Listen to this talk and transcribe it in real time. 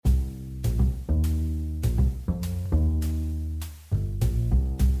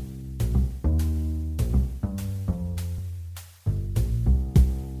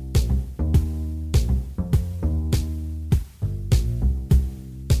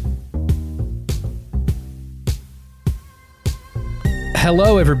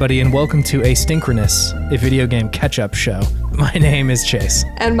Hello, everybody, and welcome to Astinkronous, a video game catch-up show. My name is Chase.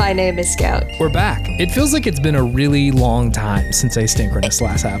 And my name is Scout. We're back. It feels like it's been a really long time since Astinkronous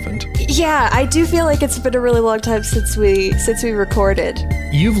last happened. Yeah, I do feel like it's been a really long time since we recorded.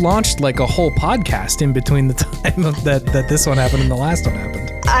 You've launched like a whole podcast in between the time that this one happened and the last one happened.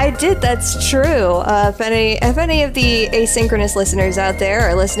 I did, that's true. If any of the asynchronous listeners out there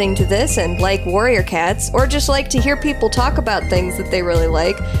are listening to this and like Warrior Cats, or just like to hear people talk about things that they really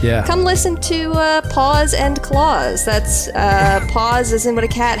like, come listen to Paws and Claws. That's paws as in what a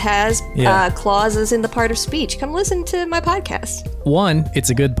cat has, claws as in the part of speech. Come listen to my podcast. One,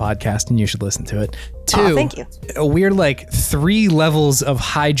 it's a good podcast and you should listen to it. Two, thank you. We're like 3 levels of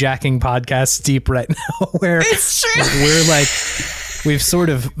hijacking podcasts deep right now where it's true. We're like... We've sort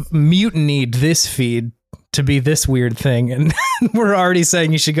of mutinied this feed to be this weird thing, and we're already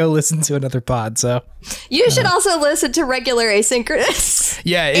saying you should go listen to another pod, so... You should also listen to regular asynchronous.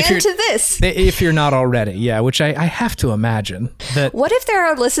 Yeah, and to this. If you're not already, which I have to imagine. That. What if there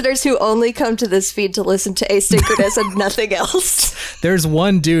are listeners who only come to this feed to listen to asynchronous and nothing else? There's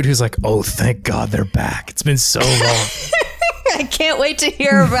one dude who's like, oh, thank God they're back. It's been so long. I can't wait to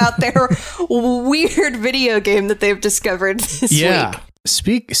hear about their weird video game that they've discovered this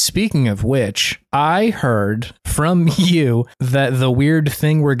week. Speaking of which, I heard from you that the weird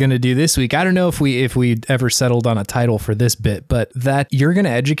thing we're going to do this week, I don't know if we ever settled on a title for this bit, but that you're going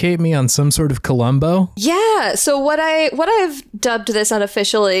to educate me on some sort of Columbo. Yeah. So what I've dubbed this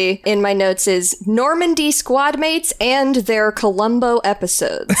unofficially in my notes is Normandy squad mates and their Columbo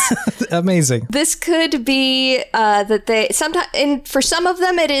episodes. Amazing. This could be that they sometimes, and for some of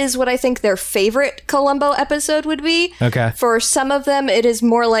them, it is what I think their favorite Columbo episode would be. Okay. For some of them, it is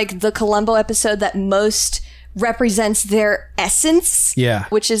more like the Columbo episode that most represents their essence. Yeah.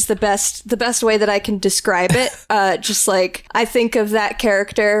 Which is the best way that I can describe it. Just like I think of that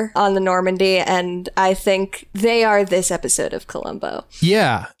character on the Normandy and I think they are this episode of Columbo.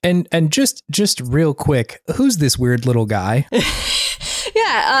 Yeah. And just real quick, who's this weird little guy?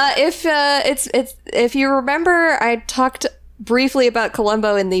 Yeah. If you remember, I talked briefly about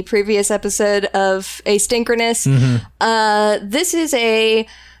Columbo in the previous episode of Astinkronous. Mm-hmm. This is a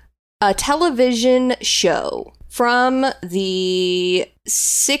television show from the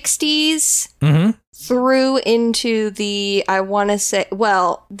 60s through into the, I want to say,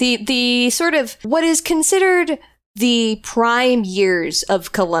 well, the sort of what is considered the prime years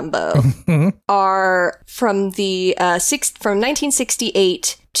of Columbo are from the from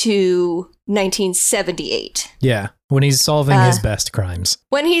 1968 to 1978. Yeah. When he's solving his best crimes.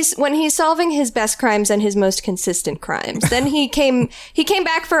 When he's solving his best crimes and his most consistent crimes. Then he came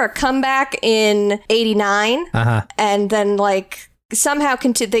back for a comeback in 89. And then like somehow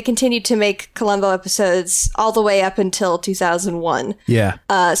they continued to make Columbo episodes all the way up until 2001. Yeah.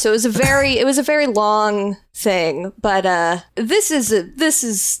 So it was a very long thing, but this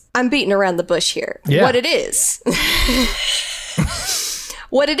is I'm beating around the bush here. Yeah. What it is.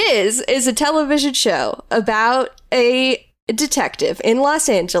 What it is a television show about a detective in Los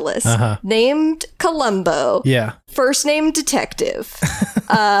Angeles named Columbo. Yeah. First name Detective.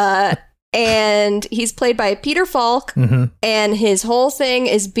 And he's played by Peter Falk. Mm-hmm. And his whole thing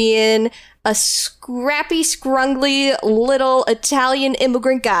is being a scrappy, scrungly little Italian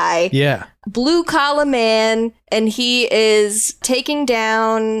immigrant guy. Yeah. Blue collar man, and he is taking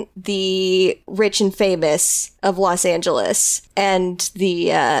down the rich and famous of Los Angeles and the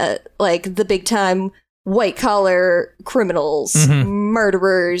the big time white collar criminals,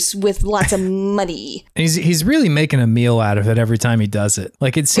 murderers with lots of money. He's really making a meal out of it every time he does it.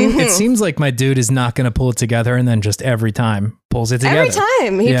 Like it seems like my dude is not going to pull it together, and then just every time pulls it together. Every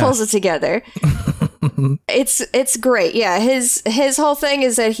time he pulls it together. It's great. Yeah, his whole thing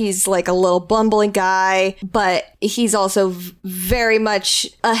is that he's like a little bumbling guy, but he's also very much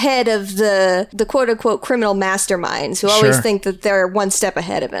ahead of the quote unquote criminal masterminds who always think that they're one step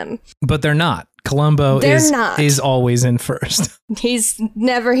ahead of him. But they're not. Columbo is always in first. He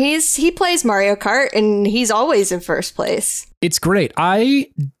plays Mario Kart and he's always in first place. It's great. I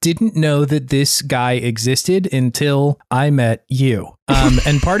didn't know that this guy existed until I met you.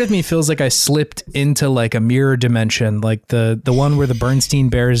 And part of me feels like I slipped into like a mirror dimension, like the one where the Bernstein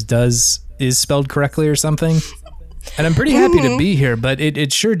Bears is spelled correctly or something. And I'm pretty happy to be here, but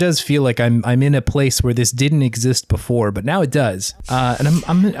it sure does feel like I'm in a place where this didn't exist before, but now it does. And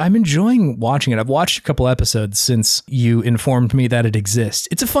I'm enjoying watching it. I've watched a couple episodes since you informed me that it exists.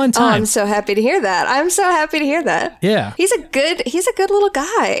 It's a fun time. Oh, I'm so happy to hear that. Yeah. He's a good little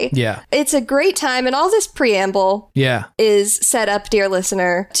guy. Yeah. It's a great time, and all this preamble is set up, dear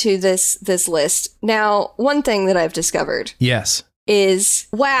listener, to this list. Now, one thing that I've discovered. Yes. is,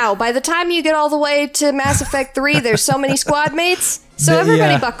 wow, by the time you get all the way to Mass Effect 3, there's so many squad mates. So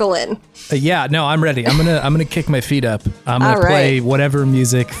everybody buckle in. Yeah, no, I'm ready. I'm gonna kick my feet up. I'm gonna play whatever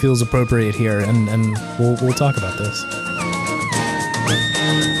music feels appropriate here, and we'll talk about this.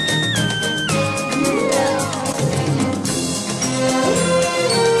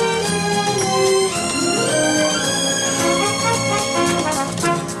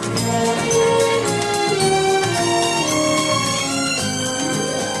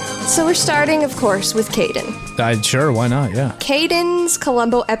 So we're starting, of course, with Kaidan. Sure, why not? Yeah. Kaidan's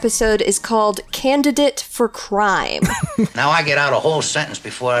Columbo episode is called Candidate for Crime. Now I get out a whole sentence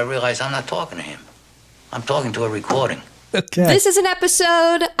before I realize I'm not talking to him. I'm talking to a recording. Okay. This is an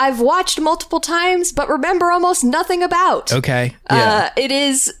episode I've watched multiple times, but remember almost nothing about. Okay. Yeah. It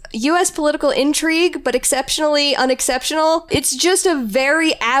is U.S. political intrigue, but exceptionally unexceptional. It's just a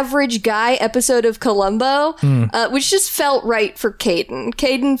very average guy episode of Columbo, which just felt right for Kaidan.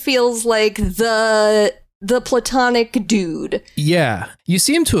 Kaidan feels like the platonic dude. Yeah. You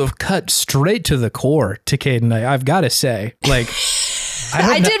seem to have cut straight to the core to Kaidan, I've got to say. Like...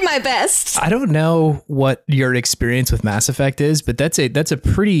 I did my best. I don't know what your experience with Mass Effect is, but that's a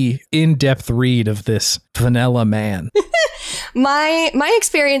pretty in-depth read of this vanilla man. My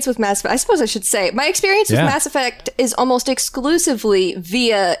experience with Mass Effect, I suppose I should say, my experience with Mass Effect is almost exclusively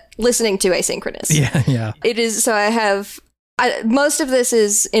via listening to Astinkronous. Yeah. It is, so most of this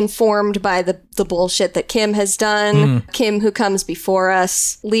is informed by the bullshit that Kim has done. Kim, who comes before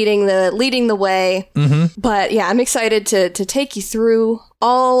us, leading the way. Mm-hmm. But yeah, I'm excited to take you through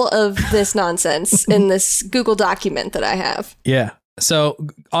all of this nonsense in this Google document that I have. Yeah. So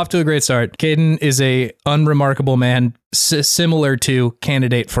off to a great start. Kaidan is a unremarkable man, similar to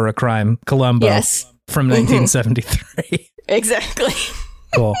Candidate for a Crime, Columbo, from 1973. Exactly.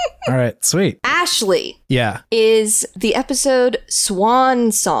 Cool. All right. Sweet. Ashley. Is the episode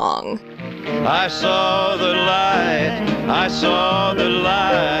Swan Song. I saw the light. I saw the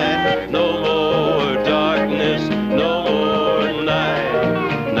light. No more darkness. No more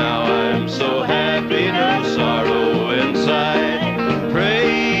night. Now I'm so happy. No sorrow inside.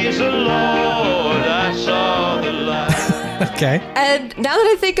 Praise the Lord. I saw the light. Okay. And now that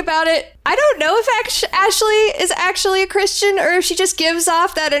I think about it, I don't know if Ashley is actually a Christian or if she just gives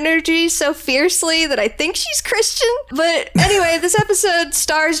off that energy so fiercely that I think she's Christian. But anyway, this episode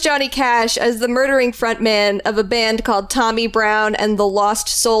stars Johnny Cash as the murdering frontman of a band called Tommy Brown and the Lost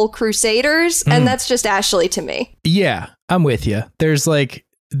Soul Crusaders. And that's just Ashley to me. Yeah, I'm with you. There's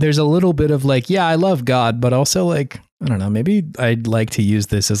a little bit of like, yeah, I love God, but also like, I don't know, maybe I'd like to use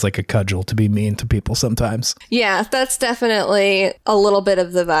this as like a cudgel to be mean to people sometimes. Yeah, that's definitely a little bit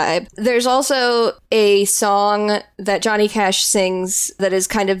of the vibe. There's also a song that Johnny Cash sings that is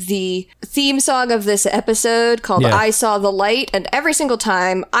kind of the theme song of this episode called I Saw the Light. And every single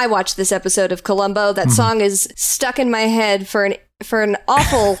time I watch this episode of Columbo, that song is stuck in my head for an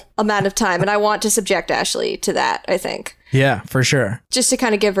awful amount of time. And I want to subject Ashley to that, I think. Yeah, for sure. Just to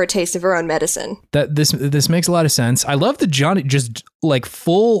kind of give her a taste of her own medicine. That this makes a lot of sense. I love that Johnny, just like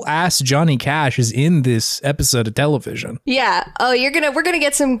full ass Johnny Cash is in this episode of television. Yeah. Oh, we're gonna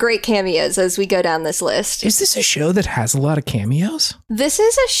get some great cameos as we go down this list. Is this a show that has a lot of cameos? This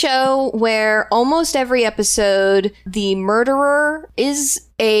is a show where almost every episode the murderer is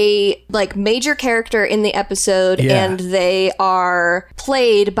a like major character in the episode, and they are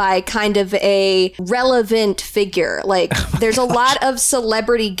played by kind of a relevant figure. Like there's a lot of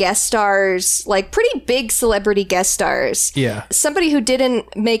celebrity guest stars, like pretty big celebrity guest stars. Yeah. Somebody who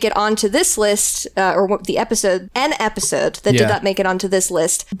didn't make it onto this list, or the episode, an episode that did not make it onto this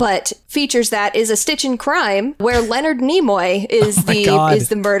list, but features that is A Stitch in Crime, where Leonard Nimoy is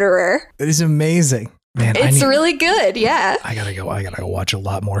the murderer. It is amazing. Man, it's really good. Yeah. I gotta go watch a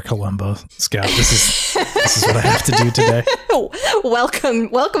lot more Columbo, Scout. This is what I have to do today.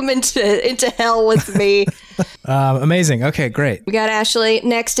 Welcome into hell with me. Amazing. Okay, great. We got Ashley.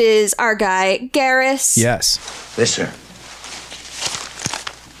 Next is our guy, Garrus. Yes. This, sir.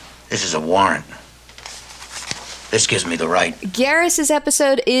 This is a warrant. This gives me the right. Garrus's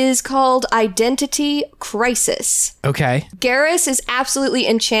episode is called Identity Crisis. Okay. Garrus is absolutely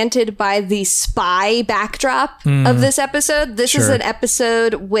enchanted by the spy backdrop of this episode. This is an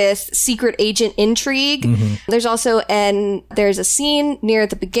episode with secret agent intrigue. There's also there's a scene near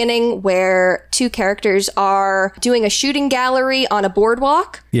the beginning where two characters are doing a shooting gallery on a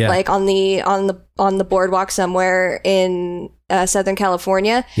boardwalk, like on the boardwalk somewhere in Southern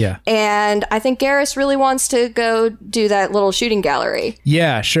California. Yeah. And I think Garrus really wants to go do that little shooting gallery.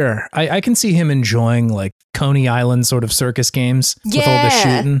 Yeah, sure. I can see him enjoying like Coney Island sort of circus games with all the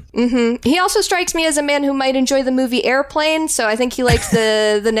shooting. Mm-hmm. He also strikes me as a man who might enjoy the movie Airplane. So I think he likes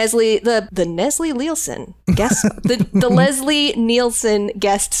the Leslie Nielsen guest the Leslie Nielsen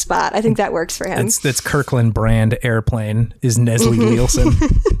guest spot. I think that works for him. That's Kirkland brand Airplane is Leslie Nielsen.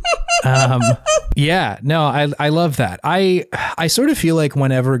 Yeah, no, I love that. I sort of feel like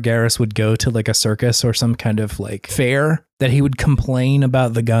whenever Garrus would go to like a circus or some kind of like fair, that he would complain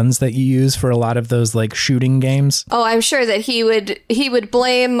about the guns that you use for a lot of those like shooting games. Oh, I'm sure that he would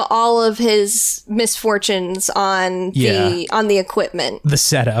blame all of his misfortunes on the equipment. The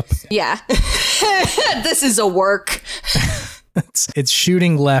setup. Yeah. This is a work. It's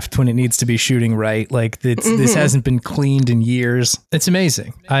shooting left when it needs to be shooting right. Like this hasn't been cleaned in years. It's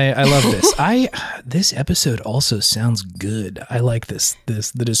amazing. I love this. This episode also sounds good. I like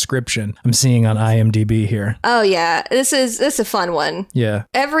the description I'm seeing on IMDb here. Oh yeah, this is a fun one. Yeah.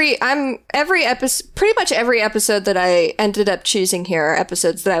 Pretty much every episode that I ended up choosing here are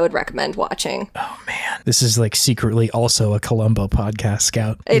episodes that I would recommend watching. Oh man, this is like secretly also a Columbo podcast,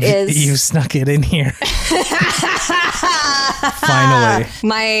 Scout. It is. You snuck it in here. Finally.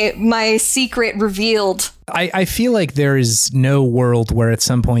 My secret revealed. I feel like there is no world where at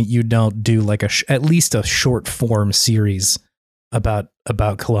some point you don't do like at least a short form series about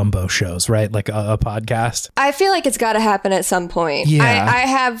Columbo shows, right? Like a podcast. I feel like it's got to happen at some point. Yeah. I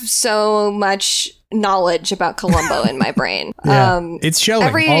have so much knowledge about Columbo in my brain. Yeah. It's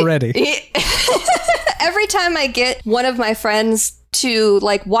showing already. Every time I get one of my friends to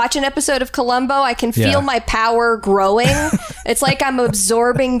like watch an episode of Columbo, I can feel my power growing. It's like I'm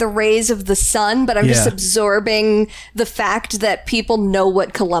absorbing the rays of the sun, but I'm just absorbing the fact that people know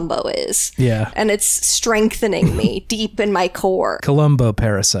what Columbo is. Yeah. And it's strengthening me deep in my core. Columbo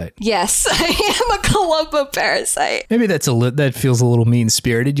parasite. Yes, I am a Columbo parasite. Maybe that feels a little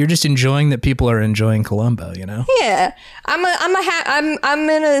mean-spirited. You're just enjoying that people are enjoying Columbo, you know? Yeah. I'm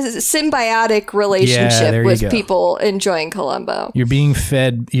in a symbiotic relationship with people enjoying Columbo. You're being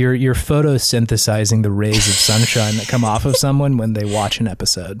fed, you're photosynthesizing the rays of sunshine that come off of someone when they watch an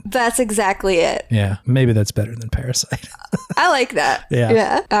episode. That's exactly it. Yeah, maybe that's better than Parasite. I like that.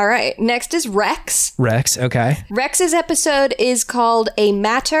 Yeah. All right. Next is Rex. Rex, okay. Rex's episode is called A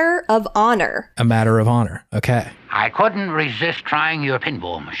Matter of Honor. A Matter of Honor, okay. I couldn't resist trying your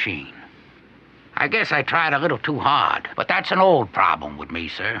pinball machine. I guess I tried a little too hard, but that's an old problem with me,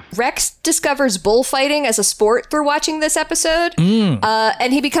 sir. Rex discovers bullfighting as a sport through watching this episode,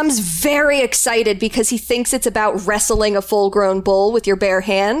 and he becomes very excited because he thinks it's about wrestling a full-grown bull with your bare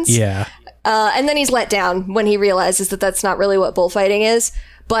hands. Yeah. And then he's let down when he realizes that that's not really what bullfighting is.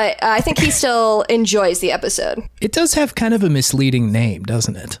 But I think he still enjoys the episode. It does have kind of a misleading name,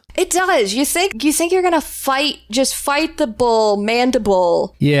 doesn't it? It does. You think you're gonna fight the bull,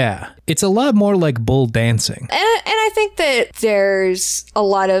 mandible. Yeah, it's a lot more like bull dancing. And I think that there's a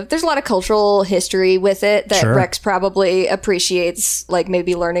lot of cultural history with it that Rex probably appreciates, like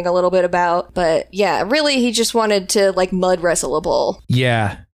maybe learning a little bit about. But yeah, really, he just wanted to like mud wrestle a bull.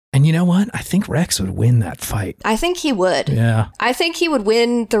 Yeah. And you know what? I think Rex would win that fight. I think he would. Yeah. I think he would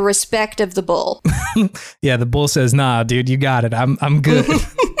win the respect of the bull. Yeah, the bull says, "Nah, dude, you got it. I'm good.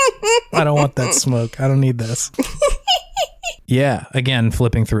 I don't want that smoke. I don't need this." Yeah, again,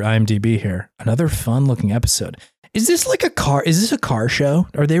 flipping through IMDb here. Another fun-looking episode. Is this like a car? Is this a car show?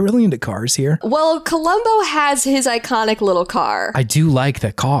 Are they really into cars here? Well, Columbo has his iconic little car. I do like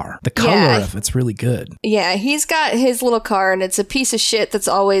the car. The color of it's really good. Yeah, he's got his little car, and it's a piece of shit that's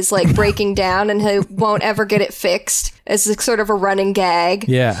always like breaking down, and he won't ever get it fixed. It's sort of a running gag.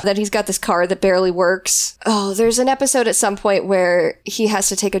 Yeah. That he's got this car that barely works. Oh, there's an episode at some point where he has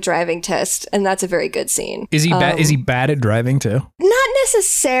to take a driving test, and that's a very good scene. Is he bad? Is he bad at driving too? Not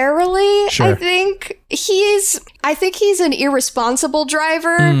necessarily. Sure. I think he's an irresponsible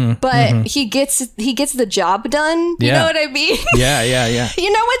driver, but he gets the job done. You know what I mean? Yeah.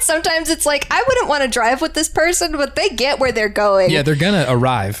 You know what? Sometimes it's like, I wouldn't want to drive with this person, but they get where they're going. Yeah, they're gonna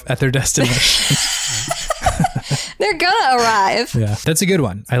arrive at their destination. They're gonna arrive. Yeah, that's a good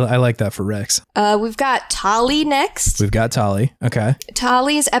one. I like that for Rex. We've got Tali next. We've got Tali. Okay.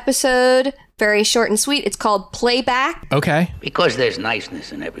 Tali's episode, very short and sweet. It's called Playback. Okay. Because there's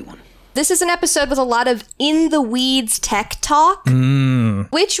niceness in everyone. This is an episode with a lot of in-the-weeds tech talk,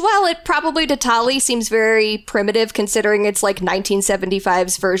 which, while it probably to Tali seems very primitive considering it's like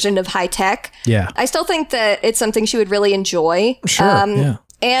 1975's version of high tech, yeah, I still think that it's something she would really enjoy. Sure, yeah.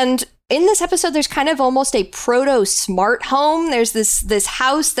 And in this episode, there's kind of almost a proto smart home. There's this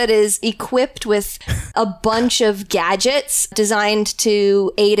house that is equipped with a bunch of gadgets designed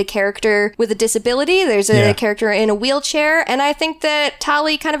to aid a character with a disability. There's a character in a wheelchair, and I think that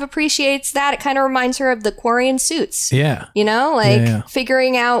Tali kind of appreciates that. It kind of reminds her of the Quarian suits. Yeah. You know, like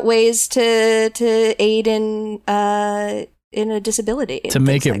figuring out ways to aid in a disability. To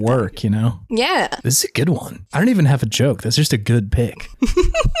make it work, you know? Yeah. This is a good one. I don't even have a joke. That's just a good pick.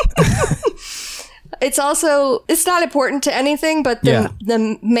 It's not important to anything, but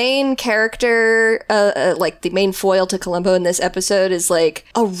the main character, like the main foil to Columbo in this episode is like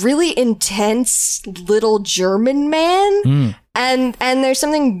a really intense little German man. And there's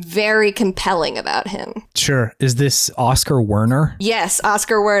something very compelling about him. Sure. Is this Oscar Werner? Yes,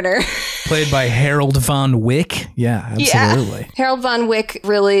 Oscar Werner. Played by Harold von Wick? Yeah, absolutely. Yeah. Harold von Wick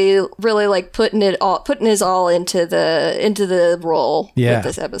really like putting his all into the role with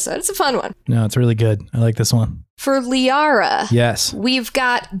this episode. It's a fun one. No, it's really good. I like this one. For Liara, yes, we've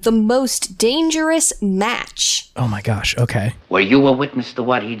got the most dangerous match. Oh my gosh, okay. Were you a witness to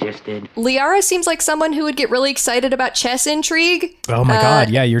what he just did? Liara seems like someone who would get really excited about chess intrigue. Oh my god,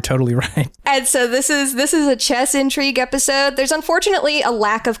 yeah, you're totally right. And so this is a chess intrigue episode. There's unfortunately a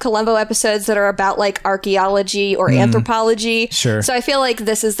lack of Columbo episodes that are about like archaeology or anthropology. Sure. So I feel like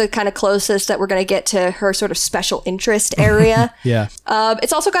this is the kind of closest that we're going to get to her sort of special interest area. Yeah.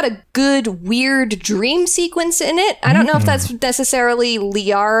 It's also got a good weird dream sequence in it. I don't know if that's necessarily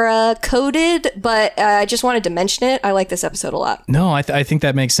Liara coded, but I just wanted to mention it. I like this episode a lot. No, I think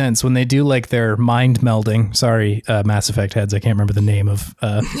that makes sense. When they do like their mind melding, sorry, Mass Effect heads, I can't remember the name of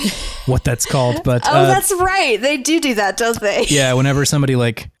what that's called, but... that's right. They do that, don't they? Yeah, whenever somebody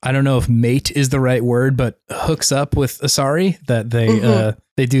like, I don't know if mate is the right word, but hooks up with Asari, that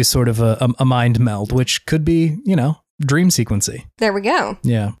they do sort of a mind meld, which could be, you know, dream sequency. There we go.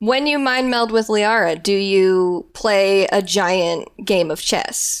 Yeah. When you mind meld with Liara, do you play a giant game of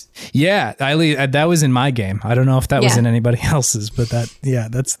chess? Yeah, that was in my game. I don't know if that was in anybody else's, but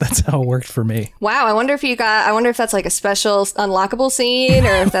that's how it worked for me. Wow, I wonder if that's like a special unlockable scene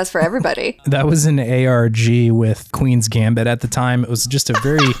or if that's for everybody. That was an ARG with Queen's Gambit at the time. It was just a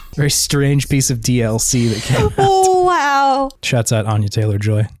very, very strange piece of DLC that came out. Oh, wow. Shouts out Anya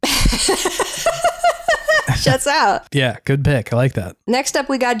Taylor-Joy. Shuts out. Yeah, good pick. I like that. Next up,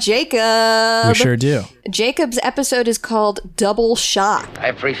 we got Jacob. We sure do. Jacob's episode is called Double Shock. I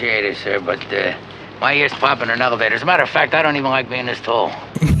appreciate it, sir, but my ears pop in an elevator. As a matter of fact, I don't even like being this tall.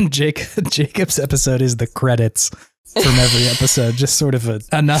 Jacob's episode is the credits from every episode, just sort of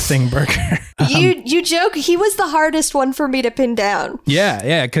a nothing burger. You joke, he was the hardest one for me to pin down.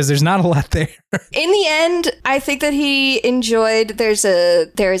 Yeah, because there's not a lot there. In the end, I think that he enjoyed, there is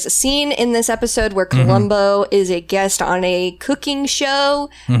a scene in this episode where Columbo is a guest on a cooking show,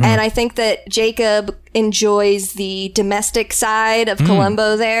 and I think that Jacob enjoys the domestic side of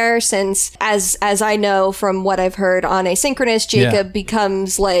Columbo there, since as I know from what I've heard on Astinkronous, Jacob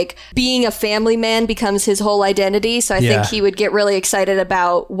becomes like, being a family man becomes his whole identity, so I think he would get really excited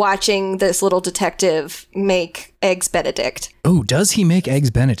about watching this little detective make Eggs Benedict. Oh, does he make Eggs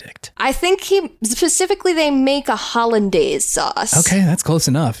Benedict? I think they make a hollandaise sauce. Okay, that's close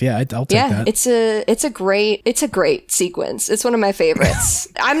enough. Yeah, I'll take that. It's a great sequence. It's one of my favorites.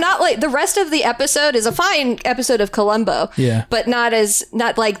 I'm not like, the rest of the episode is a fine episode of Columbo. Yeah. But not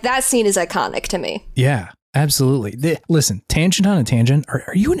like, that scene is iconic to me. Yeah. Absolutely. Listen, tangent on a tangent.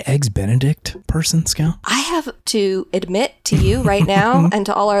 Are you an Eggs Benedict person, Scout? I have to admit to you right now and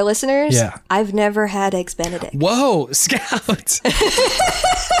to all our listeners, I've never had Eggs Benedict. Whoa, Scout.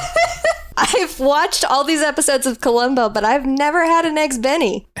 I've watched all these episodes of Columbo, but I've never had an Eggs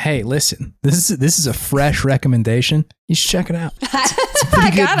Benny. Hey, listen, this is a fresh recommendation. You should check it out. I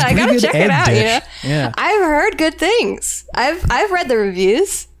gotta check it out. You know? Yeah, I've heard good things. I've read the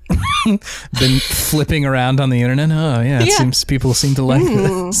reviews. Been flipping around on the internet. Oh yeah, it seems people seem to like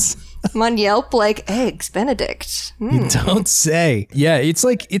this. I'm on Yelp like Eggs Benedict. You don't say. Yeah, it's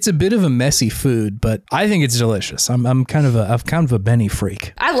a bit of a messy food, but I think it's delicious. I'm kind of a Benny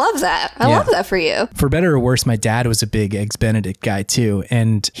freak. I love that. I love that for you. For better or worse, my dad was a big Eggs Benedict guy too,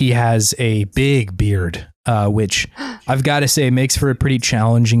 and he has a big beard. Which I've got to say makes for a pretty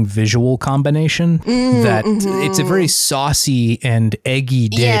challenging visual combination. It's a very saucy and eggy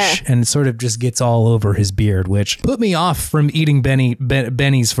dish, and it sort of just gets all over his beard, which put me off from eating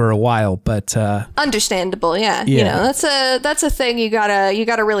Bennies for a while. But understandable, yeah. You know, that's a thing you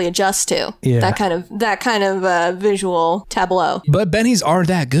gotta really adjust to. Yeah. That kind of visual tableau. But Bennies are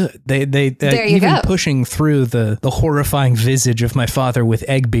that good. They even pushing through the horrifying visage of my father with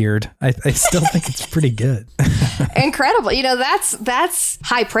egg beard. I still think it's pretty good. it. Incredible. You know, that's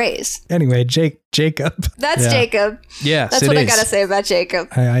high praise. Anyway, Jacob. That's Jacob. Yes, that's what I gotta say about Jacob.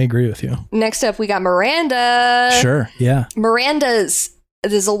 I agree with you. Next up, we got Miranda. Sure, yeah. Miranda's.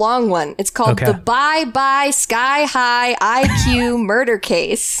 There's a long one. It's called the Bye Bye Sky High IQ Murder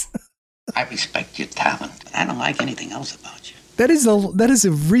Case. I respect your talent, but I don't like anything else about you. That is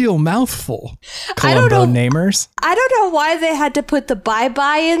a real mouthful. Columbo namers. I don't know why they had to put the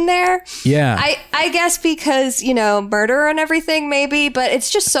bye-bye in there. Yeah. I guess because, you know, murder and everything maybe, but it's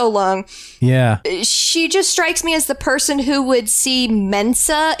just so long. Yeah. She just strikes me as the person who would see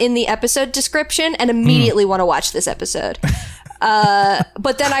Mensa in the episode description and immediately want to watch this episode.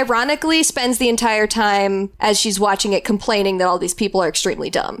 But then ironically spends the entire time as she's watching it complaining that all these people are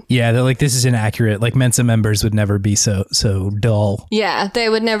extremely dumb. Yeah, they're like, this is inaccurate. Like Mensa members would never be so dull. Yeah, they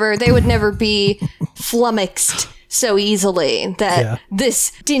would never be flummoxed so easily that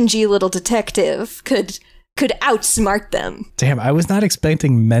this dingy little detective could outsmart them. Damn, I was not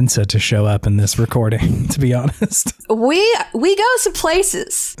expecting Mensa to show up in this recording, to be honest. We go some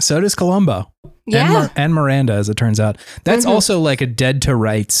places. So does Columbo. Yeah. And Miranda, as it turns out. That's also like a dead to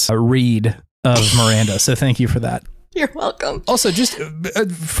rights read of Miranda. So thank you for that. You're welcome. Also, just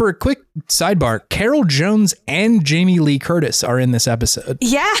for a quick sidebar, Carol Jones and Jamie Lee Curtis are in this episode.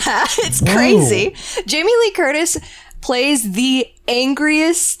 Yeah, it's crazy. Jamie Lee Curtis plays the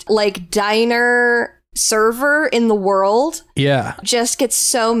angriest, like, diner server in the world. Yeah. Just gets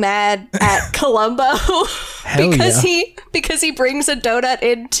so mad at Columbo because he brings a donut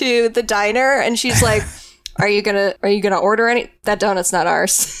into the diner and she's like, are you gonna order any? That donut's not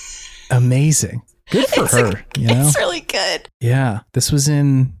ours. Amazing. Good for her. It's really good. Yeah. This was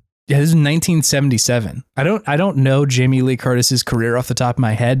in 1977. I don't know Jamie Lee Curtis's career off the top of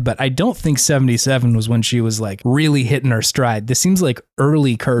my head, but I don't think 77 was when she was like really hitting her stride. This seems like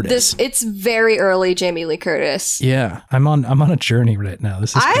early Curtis. It's very early Jamie Lee Curtis. Yeah, I'm on a journey right now.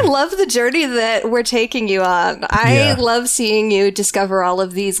 I love the journey that we're taking you on. I love seeing you discover all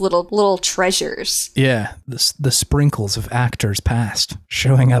of these little treasures. Yeah, the sprinkles of actors past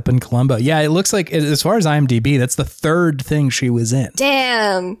showing up in Columbo. Yeah, it looks like, as far as IMDb, that's the third thing she was in.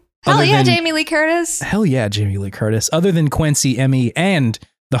 Damn. Hell yeah, Jamie Lee Curtis. Hell yeah, Jamie Lee Curtis. Other than Quincy, Emmy, and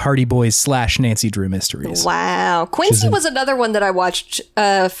the Hardy Boys / Nancy Drew Mysteries. Wow. Quincy was another one that I watched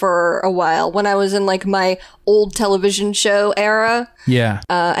for a while when I was in like my old television show era. Yeah.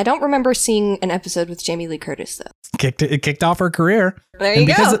 I don't remember seeing an episode with Jamie Lee Curtis though. It kicked off her career. There you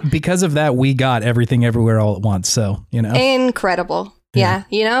go. Because of that, we got Everything Everywhere All at Once. So, you know. Incredible. Yeah,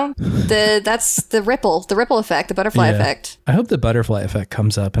 you know, that's the ripple effect, the butterfly effect. I hope the butterfly effect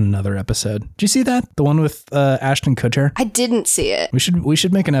comes up in another episode. Did you see that? The one with Ashton Kutcher? I didn't see it. We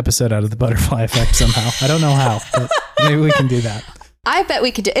should make an episode out of the butterfly effect somehow. I don't know how, but maybe we can do that. I bet we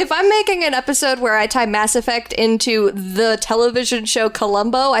could do. If I'm making an episode where I tie Mass Effect into the television show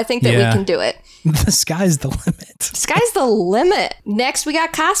Columbo, I think that we can do it. The sky's the limit. Sky's the limit. Next, we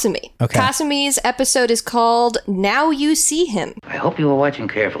got Kasumi. Okay. Kasumi's episode is called Now You See Him. I hope you were watching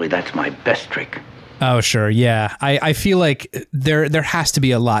carefully. That's my best trick. Oh, sure. Yeah. I feel like there has to be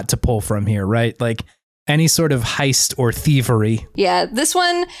a lot to pull from here, right? Like any sort of heist or thievery. Yeah. This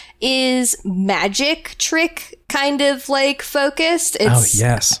one is magic trick kind of like focused.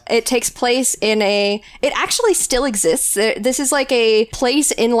 It takes place it actually still exists. This is like a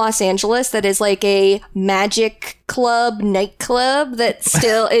place in Los Angeles that is like a magic nightclub that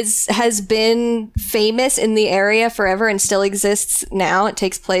still has been famous in the area forever and still exists now. It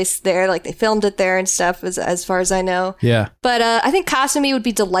takes place there, like they filmed it there and stuff as far as I know. Yeah. But I think Kasumi would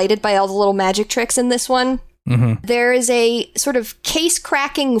be delighted by all the little magic tricks in this one. Mm-hmm. There is a sort of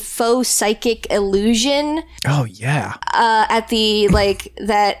case-cracking faux psychic illusion. Oh, yeah. At the, like,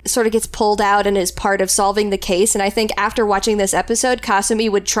 that sort of gets pulled out and is part of solving the case. And I think after watching this episode,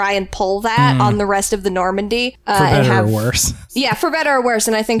 Kasumi would try and pull that on the rest of the Normandy. For better or worse. Yeah, for better or worse.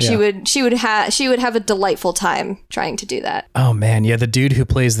 And I think she would have a delightful time trying to do that. Oh, man. Yeah, the dude who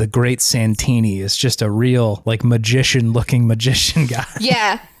plays the great Santini is just a real, like, magician-looking magician guy.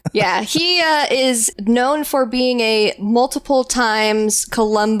 Yeah. Yeah, he is known for being a multiple times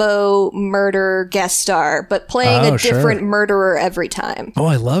Columbo murder guest star, but playing a different murderer every time. Oh,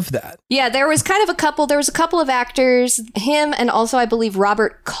 I love that. Yeah, there was a couple of actors, him and also I believe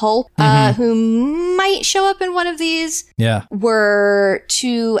Robert Culp, who might show up in one of these. Yeah. Were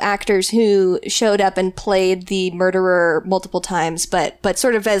two actors who showed up and played the murderer multiple times, but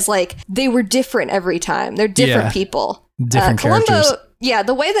sort of as like they were different every time. They're different people. Different characters. Yeah,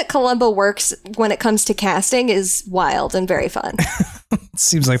 the way that Columbo works when it comes to casting is wild and very fun.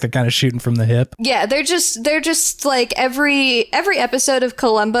 Seems like they're kind of shooting from the hip. Yeah, they're just like every episode of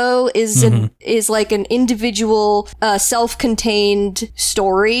Columbo is is like an individual self-contained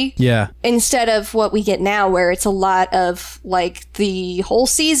story. Yeah. Instead of what we get now where it's a lot of like the whole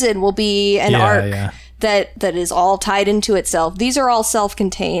season will be an arc. That is all tied into itself. These are all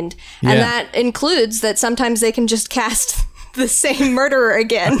self-contained. And that includes that sometimes they can just cast the same murderer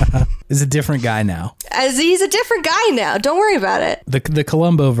again. Is a different guy now. As he's a different guy now. Don't worry about it. The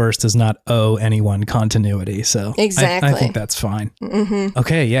Columbo verse does not owe anyone continuity, so exactly. I think that's fine. Mm-hmm.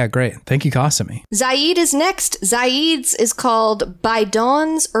 Okay, yeah, great. Thank you, Kasumi. Zaid is next. Zaid's is called By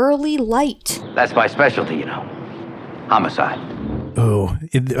Dawn's Early Light. That's my specialty, you know. Homicide. Oh,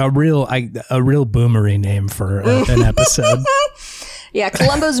 a real boomery name for an episode. Yeah,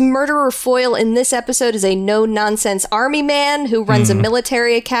 Columbo's murderer foil in this episode is a no-nonsense army man who runs a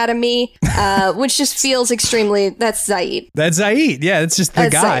military academy, which just feels extremely... That's Zaid. That's Zaid. Yeah, it's just the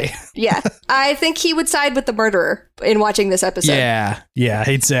guy. Zaid. Yeah, I think he would side with the murderer in watching this episode. Yeah,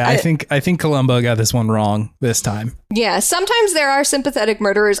 I'd say I think Columbo got this one wrong this time. Yeah, sometimes there are sympathetic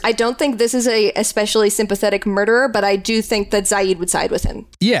murderers. I don't think this is a especially sympathetic murderer, but I do think that Zaid would side with him.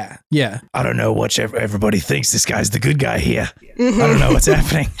 Yeah. I don't know what everybody thinks this guy's the good guy here. Mm-hmm. I don't know what's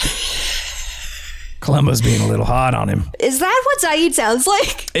happening. Columbo's being a little hard on him. Is that what Zaid sounds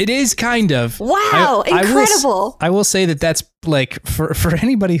like? It is kind of. Wow, incredible. I will say that's like for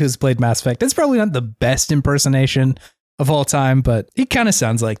anybody who's played Mass Effect, that's probably not the best impersonation of all time, but he kind of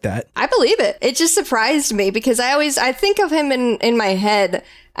sounds like that. I believe it. It just surprised me because I think of him in my head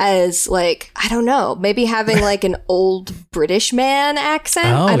as like, I don't know, maybe having like an old British man accent.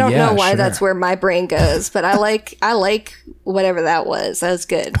 I don't know why that's where my brain goes, but I like whatever that was. That was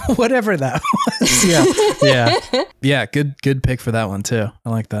good. Whatever that was. Yeah. Good pick for that one too. I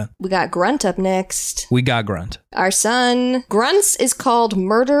like that. We got Grunt up next. We got Grunt. Our son. Grunt's is called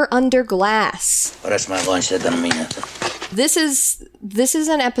Murder Under Glass. Well, that's my lunch. That doesn't mean nothing. This is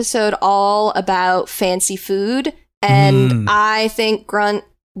an episode all about fancy food, and I think Grunt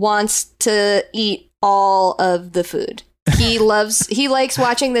wants to eat all of the food. He likes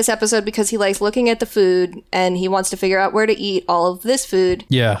watching this episode because he likes looking at the food and he wants to figure out where to eat all of this food.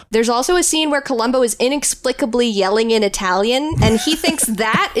 Yeah. There's also a scene where Columbo is inexplicably yelling in Italian and he thinks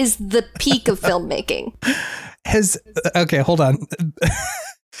that is the peak of filmmaking. Okay, hold on.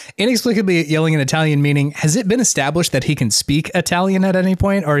 Inexplicably yelling in Italian, meaning, has it been established that he can speak Italian at any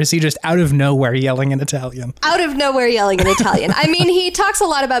point, or is he just out of nowhere yelling in Italian? Out of nowhere yelling in Italian. I mean, he talks a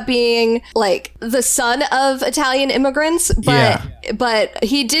lot about being like the son of Italian immigrants, but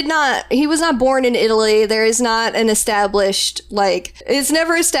he was not born in Italy. There is not an established, it's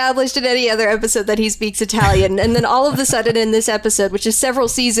never established in any other episode that he speaks Italian. And then all of a sudden in this episode, which is several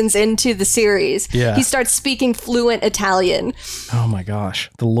seasons into the series, he starts speaking fluent Italian. Oh my gosh.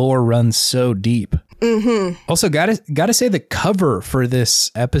 The lore runs so deep. Mm-hmm. Also, gotta say the cover for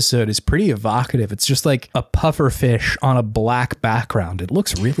this episode is pretty evocative. It's just like a puffer fish on a black background. It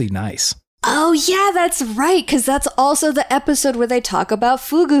looks really nice. Oh yeah, that's right, because that's also the episode where they talk about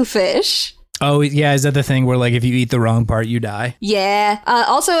fugu fish. Oh, yeah. Is that the thing where, like, if you eat the wrong part, you die? Yeah.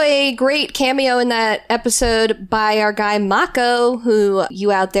 Also a great cameo in that episode by our guy Mako, who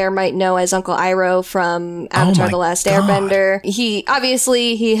you out there might know as Uncle Iroh from Avatar The Last Airbender. He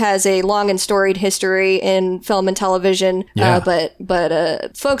has a long and storied history in film and television,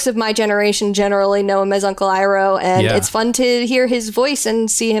 but folks of my generation generally know him as Uncle Iroh, and it's fun to hear his voice and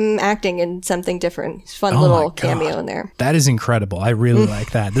see him acting in something different. It's a fun little cameo in there. That is incredible. I really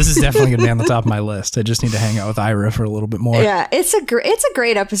like that. This is definitely going to be on the top of my list. I just need to hang out with Iroh for a little bit more. Yeah, it's a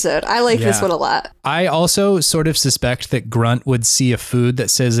great episode. I like this one a lot. I also sort of suspect that Grunt would see a food that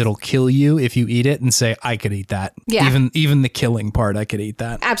says it'll kill you if you eat it and say, I could eat that. Yeah. Even the killing part, I could eat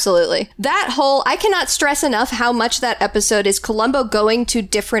that. Absolutely. I cannot stress enough how much that episode is Columbo going to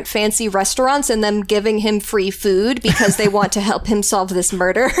different fancy restaurants and them giving him free food because they want to help him solve this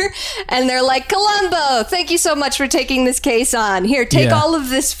murder. And they're like, Columbo, thank you so much for taking this case on. Here, take all of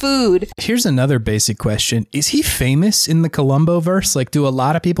this food. Here's another basic question. Is he famous in the Columbo verse? Like, do a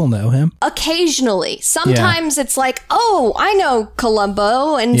lot of people know him? Occasionally. Sometimes it's like, oh, I know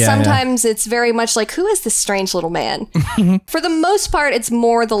Columbo. And sometimes it's very much like, who is this strange little man? For the most part, it's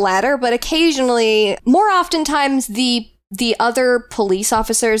more the latter. But occasionally, more oftentimes, the the other police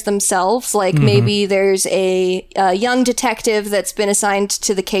officers themselves. Like maybe there's a young detective that's been assigned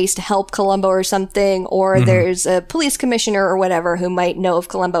to the case to help Columbo or something, or there's a police commissioner or whatever who might know of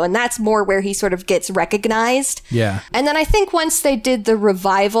Columbo, and that's more where he sort of gets recognized. Yeah. And then I think once they did the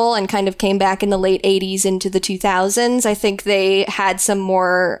revival and kind of came back in the late 80s into the 2000s, I think they had some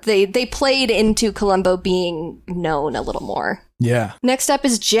more, they played into Columbo being known a little more. Yeah. Next up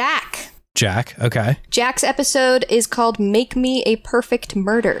is Jack. Jack, okay. Jack's episode is called Make Me a Perfect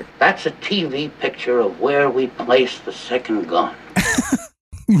Murder. That's a TV picture of where we place the second gun.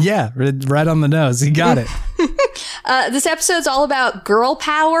 Yeah, right on the nose. He got it. This episode's all about girl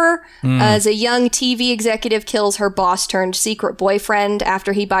power. As a young TV executive kills her boss turned secret boyfriend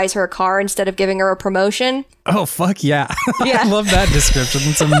after he buys her a car instead of giving her a promotion. Oh, fuck yeah. Yeah. I love that description.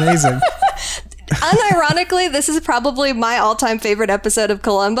 It's amazing. Unironically, this is probably my all-time favorite episode of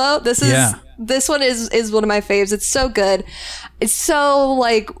Columbo. This one is one of my faves. It's so good. It's so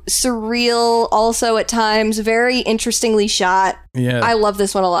like surreal, also at times very interestingly shot. Yeah, I love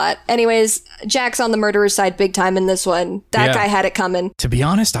this one a lot. Anyways, Jack's on the murderer's side big time in this one. That guy had it coming. To be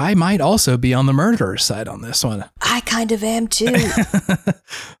honest, I might also be on the murderer's side on this one. I kind of am too.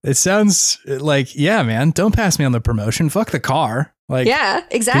 It sounds like, yeah, man, don't pass me on the promotion. Fuck the car. Like, yeah,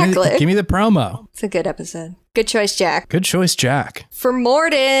 exactly. Give me the promo. It's a good episode. Good choice, Jack. Good choice, Jack. For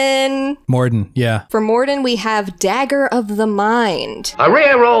Morden, yeah. For Morden, we have Dagger of the Mind. A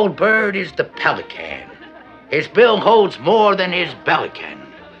rare old bird is the pelican. His bill holds more than his bellycan.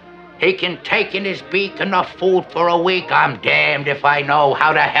 He can take in his beak enough food for a week. I'm damned if I know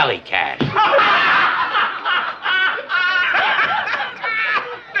how the hell he can.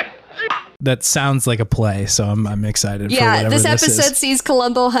 That sounds like a play, so I'm excited for whatever this episode sees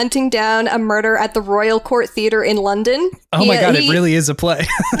Columbo hunting down a murder at the Royal Court Theatre in London. Oh my God, it really is a play.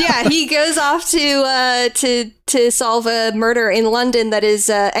 Yeah, he goes off to solve a murder in London that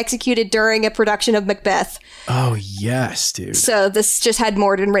is executed during a production of Macbeth. Oh, yes, dude. So this just had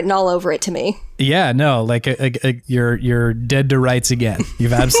Morden written all over it to me. Yeah, no, like you're dead to rights again.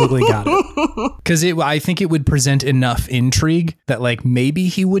 You've absolutely got it. Because I think it would present enough intrigue that like maybe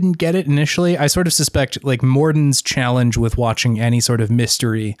he wouldn't get it initially. I sort of suspect like Morden's challenge with watching any sort of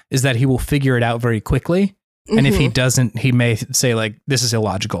mystery is that he will figure it out very quickly. And if he doesn't, he may say like, this is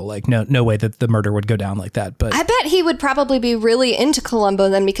illogical. Like, no way that the murder would go down like that. But I bet he would probably be really into Columbo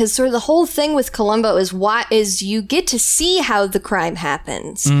then, because sort of the whole thing with Columbo is you get to see how the crime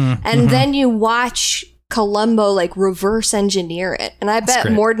happens. And then you watch Columbo like reverse engineer it. And I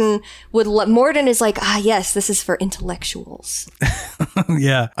bet Morden is like, yes, this is for intellectuals.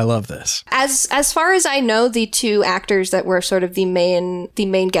 Yeah, I love this. As far as I know, the two actors that were sort of the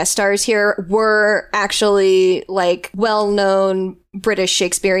main guest stars here were actually like well-known British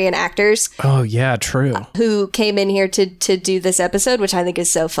Shakespearean actors. Oh yeah, true. Who came in here to do this episode, which I think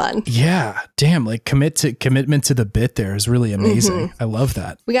is so fun. Yeah, damn, like commitment to the bit there is really amazing. I love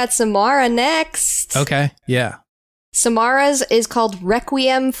that. We got Samara next. Okay, yeah. Samara's is called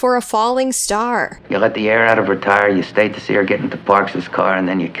Requiem for a Falling Star. You let the air out of her tire, you stayed to see her get into Parks' car, and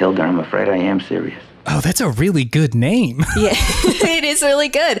then you killed her. I'm afraid I am serious. Oh, that's a really good name. Yeah, it is really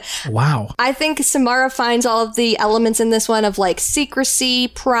good. Wow. I think Samara finds all of the elements in this one of like secrecy,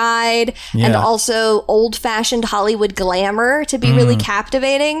 pride, and also old-fashioned Hollywood glamour to be really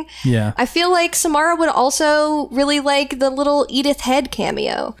captivating. Yeah. I feel like Samara would also really like the little Edith Head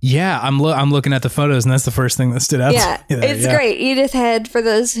cameo. Yeah, I'm looking at the photos, and that's the first thing that stood out. Yeah, it's great. Edith Head, for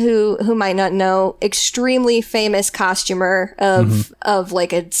those who might not know, extremely famous costumer of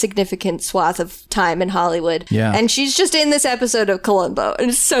like a significant swath of time in Hollywood. Yeah. And she's just in this episode of Columbo, and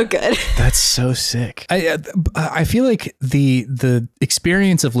it's so good. That's so sick. I feel like the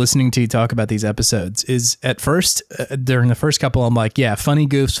experience of listening to you talk about these episodes is at first, during the first couple, I'm like, yeah, funny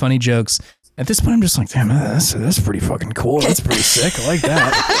goofs, funny jokes. At this point, I'm just like, damn, that's pretty fucking cool. That's pretty sick. I like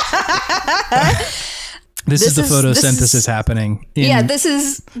that. This is the photosynthesis happening. This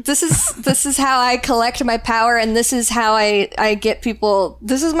is how I collect my power, and this is how I get people.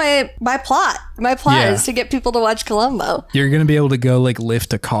 This is my plot. My plot is to get people to watch Columbo. You're gonna be able to go like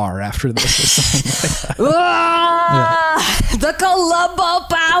lift a car after this or something like that. The Columbo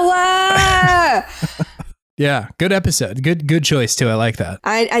power. Yeah, good episode. Good choice too. I like that.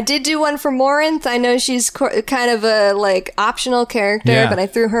 I did do one for Morinth. I know she's kind of a like optional character, but I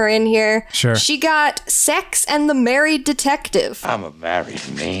threw her in here. Sure. She got Sex and the Married Detective. I'm a married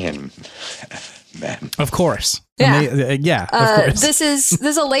man. Of course. Yeah. Of course. This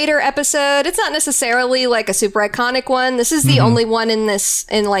is a later episode. It's not necessarily like a super iconic one. This is the only one in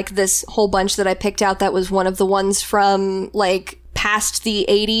like this whole bunch that I picked out that was one of the ones from like past the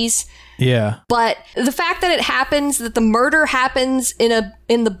 80s. Yeah. But the fact that it happens, that the murder happens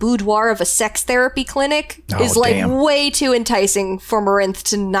in the boudoir of a sex therapy clinic is like way too enticing for Morinth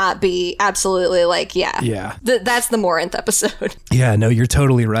to not be absolutely like, yeah. That's the Morinth episode. Yeah, no, you're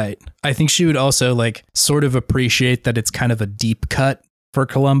totally right. I think she would also like sort of appreciate that it's kind of a deep cut for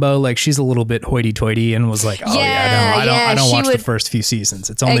Columbo. Like she's a little bit hoity-toity and was like, I don't watch the first few seasons.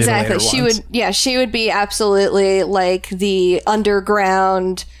 It's only the later ones. She would be absolutely like the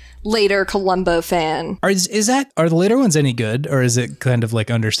underground later Columbo fan. Are the later ones any good, or is it kind of like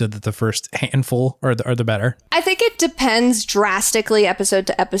understood that the first handful are the better? I think it depends drastically episode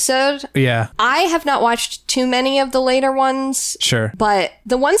to episode. Yeah. I have not watched too many of the later ones. Sure. But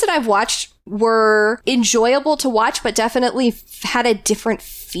the ones that I've watched were enjoyable to watch, but definitely had a different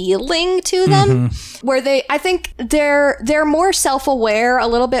feeling to them, where I think they're more self-aware, a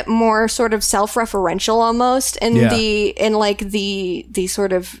little bit more sort of self-referential almost in the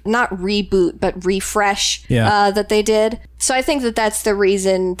sort of not reboot but refresh that they did. So I think that that's the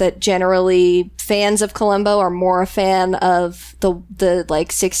reason that generally fans of Columbo are more a fan of the like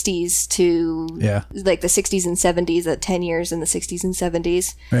 60s to like the 60s and 70s, the 10 years in the 60s and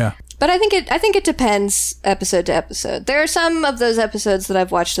 70s. Yeah. But I think it depends episode to episode. There are some of those episodes that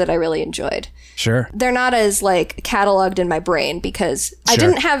I've watched that I really enjoyed. Sure. They're not as like cataloged in my brain because I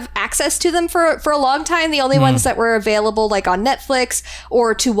didn't have access to them for a long time. The only ones that were available like on Netflix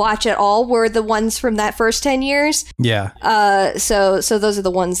or to watch at all were the ones from that first 10 years. Yeah. So those are the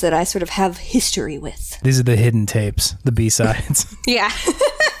ones that I sort of have history with. These are the hidden tapes, the B-sides. Yeah.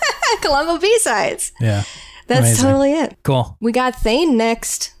 Columbo B-sides. Yeah. That's amazing. Totally it. Cool. We got Thane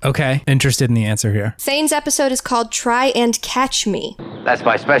next. Okay. Interested in the answer here. Thane's episode is called Try and Catch Me. That's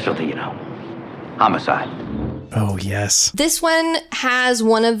my specialty, you know. Homicide. Oh, yes. This one has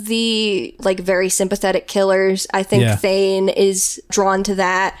one of the like very sympathetic killers. I think Thane is drawn to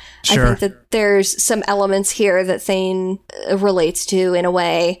that. Sure. I think that there's some elements here that Thane relates to in a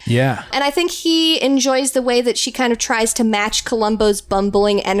way. Yeah. And I think he enjoys the way that she kind of tries to match Columbo's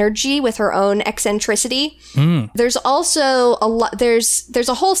bumbling energy with her own eccentricity. There's also a lot, there's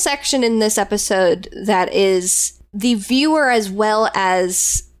a whole section in this episode that is the viewer as well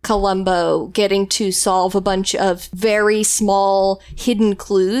as Columbo getting to solve a bunch of very small hidden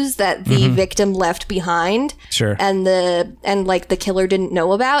clues that the victim left behind. Sure. And the killer didn't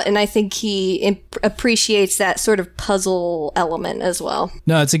know about. And I think he appreciates that sort of puzzle element as well.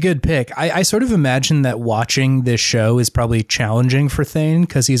 No, it's a good pick. I sort of imagine that watching this show is probably challenging for Thane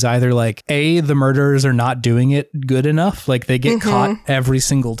because he's either like, A, the murderers are not doing it good enough. Like they get caught every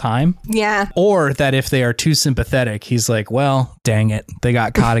single time. Yeah. Or that if they are too sympathetic, he's like, well, dang it. They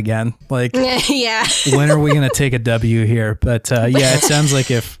got caught again. Like, yeah. When are we going to take a W here? But it sounds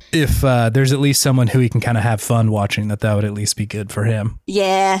like if there's at least someone who he can kind of have fun watching, that would at least be good for him.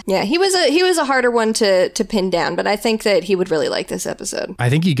 Yeah. He was a harder one to pin down, but I think that he would really like this episode. I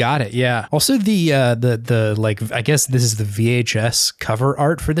think you got it. Yeah. Also, the like, I guess this is the VHS cover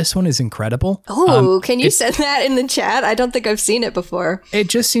art for this one is incredible. Oh, can you send that in the chat? I don't think I've seen it before. It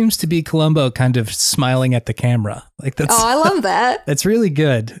just seems to be Columbo kind of smiling at the camera. Like that's. Oh, I love that. That's really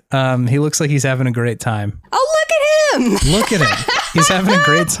good. He looks like he's having a great time. Oh, look at him. Look at him. He's having a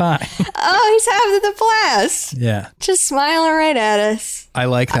great time. Oh, he's having the blast. Yeah. Just smiling right at us. I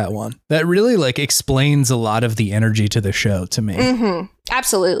like that one. That really like explains a lot of the energy to the show to me.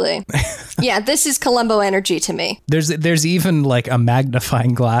 Absolutely. Yeah, this is Columbo energy to me. There's even like a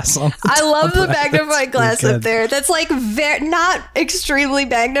magnifying glass on the I love the top. magnifying glass up there. That's like not extremely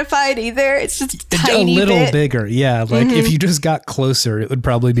magnified either. It's just tiny a little bit bigger. Yeah, like if you just got closer, it would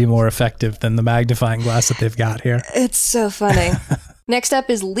probably be more effective than the magnifying glass that they've got here. It's so funny. Next up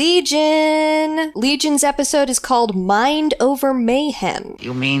is Legion. Legion's episode is called Mind Over Mayhem.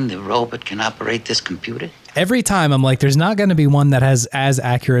 You mean the robot can operate this computer? Every time I'm like, there's not going to be one that has as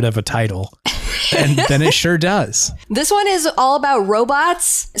accurate of a title. And then it sure does. This one is all about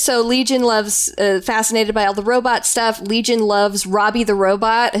robots. So Legion loves, fascinated by all the robot stuff. Legion loves Robbie the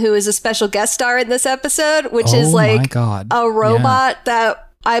Robot, who is a special guest star in this episode, which is like a robot that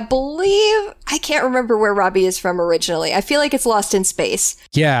I believe, I can't remember where Robbie is from originally. I feel like it's Lost in Space.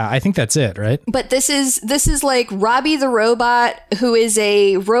 Yeah, I think that's it, right? But this is like Robbie the Robot, who is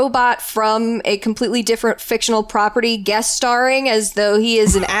a robot from a completely different fictional property, guest starring as though he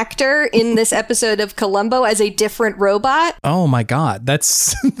is an actor in this episode of Columbo as a different robot. Oh my God,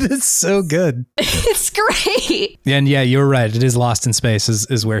 that's so good. It's great. And yeah, you're right. It is Lost in Space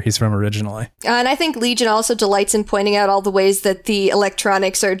is where he's from originally. And I think Legion also delights in pointing out all the ways that the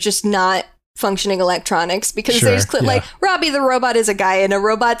electronics are just not functioning electronics because there's like Robbie the robot is a guy in a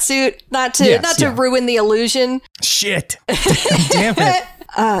robot suit, not to ruin the illusion. Shit. Damn it.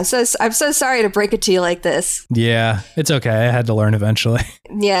 So I'm so sorry to break it to you like this. Yeah, it's okay. I had to learn eventually.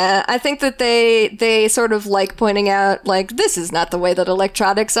 Yeah, I think that they sort of like pointing out, like, this is not the way that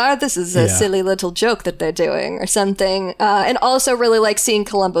electronics are. This is a silly little joke that they're doing or something. And also really like seeing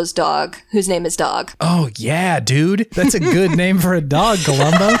Columbo's dog, whose name is Dog. Oh, yeah, dude. That's a good name for a dog,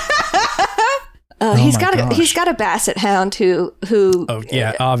 Columbo. He's got a basset hound who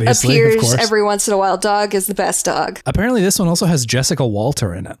obviously appears every once in a while. Dog is the best dog. Apparently this one also has Jessica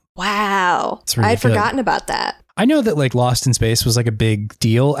Walter in it. Wow. Really I'd forgotten about that. I know that like Lost in Space was like a big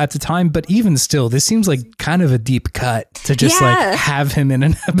deal at the time, but even still, this seems like kind of a deep cut to just like have him in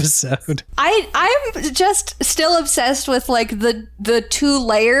an episode. I'm just still obsessed with like the two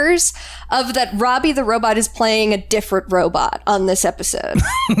layers of that Robbie the robot is playing a different robot on this episode.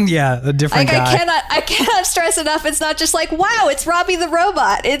 Yeah, a different guy. I cannot stress enough. It's not just like, wow, it's Robbie the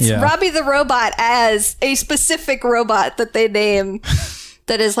robot. It's Robbie the robot as a specific robot that they name.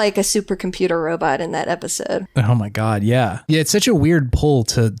 That is like a supercomputer robot in that episode. Oh my God, yeah. Yeah, it's such a weird pull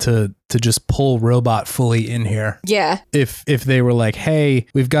to just pull robot fully in here. Yeah. If they were like, hey,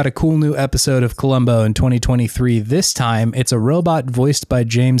 we've got a cool new episode of Columbo in 2023. This time, it's a robot voiced by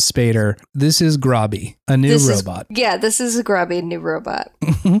James Spader. This is Grobby, a new robot. This is a Grobby, new robot.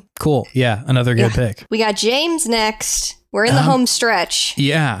 Cool. Yeah, another good pick. We got James next. We're in the home stretch.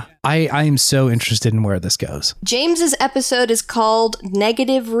 Yeah. I am so interested in where this goes. James's episode is called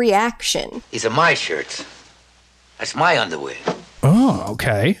Negative Reaction. These are my shirts. That's my underwear. Oh,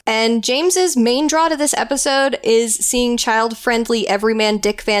 okay. And James's main draw to this episode is seeing child-friendly everyman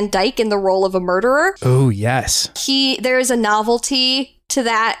Dick Van Dyke in the role of a murderer. Oh, yes. There is a novelty to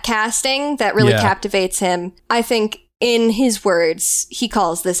that casting that really captivates him. I think, in his words, he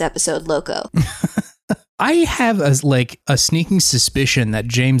calls this episode Loco. I have a sneaking suspicion that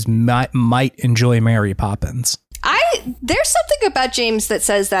James might enjoy Mary Poppins. There's something about James that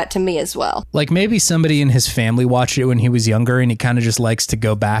says that to me as well. Like maybe somebody in his family watched it when he was younger and he kind of just likes to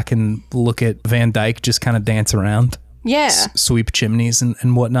go back and look at Van Dyke just kind of dance around. Yeah. Sweep chimneys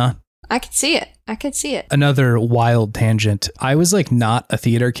and whatnot. I could see it. Another wild tangent. I was like not a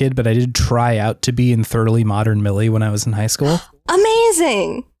theater kid, but I did try out to be in Thoroughly Modern Millie when I was in high school.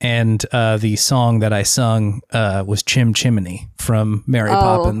 Amazing. And the song that I sung was Chim Chimney from Mary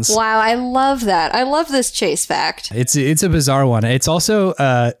Poppins. Wow, I love that. I love this chase fact. It's a bizarre one. It's also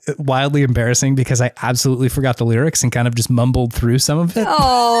wildly embarrassing because I absolutely forgot the lyrics and kind of just mumbled through some of it.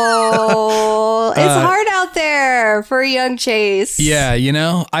 Oh, it's hard out there for a young Chase. Yeah, you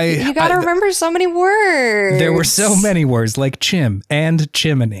know, you gotta remember so many words. There were so many words like chim and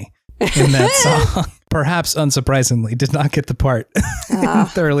chimney in that song. Perhaps unsurprisingly, did not get the part in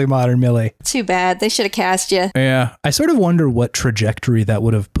Thoroughly Modern Millie. Too bad. They should have cast you. Yeah. I sort of wonder what trajectory that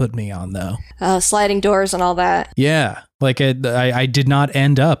would have put me on, though. Sliding doors and all that. Yeah. Like I did not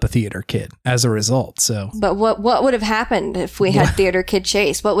end up a theater kid as a result. So, but what would have happened if we had Theater Kid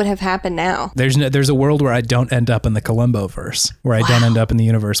Chase? What would have happened now? There's a world where I don't end up in the Columbo verse, where I don't end up in the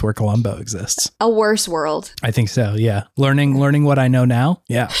universe where Columbo exists. A worse world. I think so. Yeah. Learning what I know now.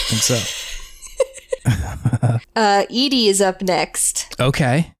 Yeah, I think so. Edie is up next.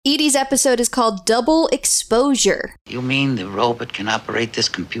 Okay. Edie's episode is called Double Exposure. You mean the robot can operate this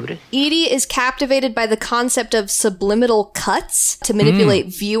computer? Edie is captivated by the concept of subliminal cuts to manipulate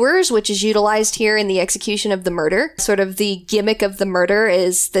viewers, which is utilized here in the execution of the murder. Sort of the gimmick of the murder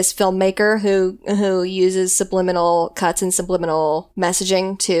is this filmmaker who uses subliminal cuts and subliminal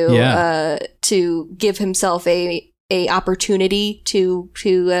messaging to give himself a opportunity to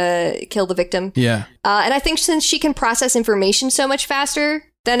kill the victim. Yeah. And I think since she can process information so much faster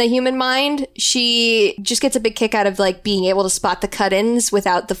than a human mind, she just gets a big kick out of like being able to spot the cut-ins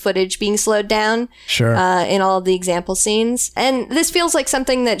without the footage being slowed down. Sure. In all of the example scenes. And this feels like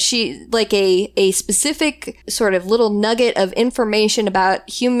something that she, like a specific sort of little nugget of information about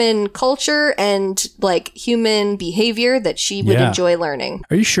human culture and like human behavior that she would enjoy learning.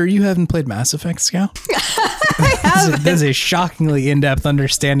 Are you sure you haven't played Mass Effect, Scout? I have. There's a shockingly in-depth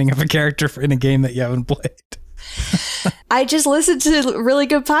understanding of a character in a game that you haven't played. I just listen to really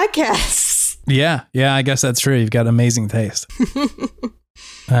good podcasts. Yeah, I guess that's true. You've got amazing taste.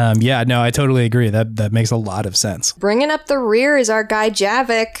 I totally agree. That makes a lot of sense. Bringing up the rear is our guy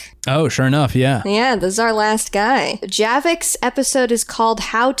Javik. Oh, sure enough, yeah. Yeah, this is our last guy. Javik's episode is called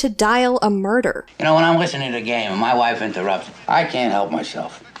How to Dial a Murder. You know, when I'm listening to the game and my wife interrupts, I can't help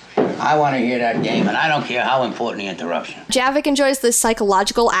myself. I want to hear that game, and I don't care how important the interruption. Javik enjoys the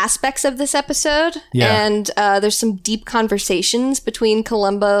psychological aspects of this episode, and there's some deep conversations between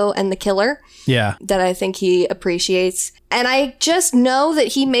Columbo and the killer that I think he appreciates. And I just know that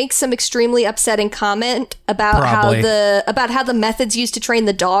he makes some extremely upsetting comment about how the methods used to train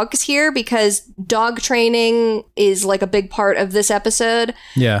the dogs here, because dog training is like a big part of this episode.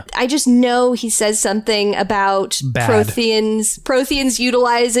 Yeah. I just know he says something about Protheans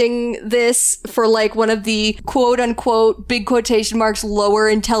utilizing this for like one of the quote unquote big quotation marks lower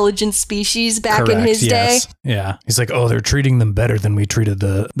intelligence species back in his day. Yeah. He's like, oh, they're treating them better than we treated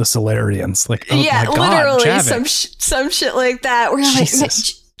the Solarians. Like, oh my God, literally Javik. some shit like that. We're like,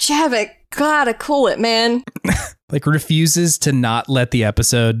 Javik, gotta cool it, man. Like refuses to not let the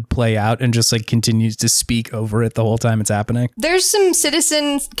episode play out and just like continues to speak over it the whole time it's happening. There's some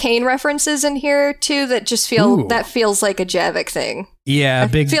Citizen Kane references in here too that just feels like a Javik thing. Yeah, I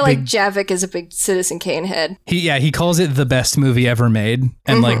feel like Javik is a big Citizen Kane head. He calls it the best movie ever made,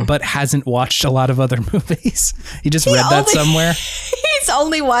 and but hasn't watched a lot of other movies. He just read that somewhere. He's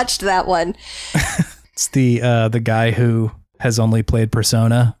only watched that one. It's the guy who has only played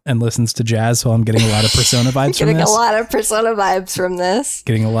Persona and listens to jazz, so I'm getting a lot of Persona vibes from this. Getting a lot of Persona vibes from this.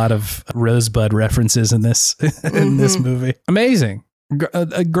 Getting a lot of Rosebud references in this in this movie. Amazing.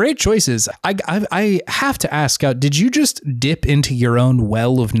 Great choices. I have to ask, did you just dip into your own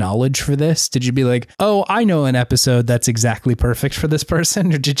well of knowledge for this? Did you be like, oh, I know an episode that's exactly perfect for this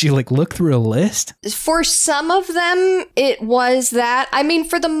person? Or did you like look through a list? For some of them, it was that. I mean,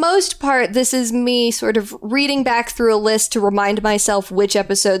 for the most part, this is me sort of reading back through a list to remind myself which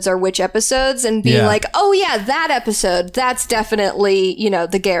episodes are which episodes and being like, oh yeah, that episode, that's definitely,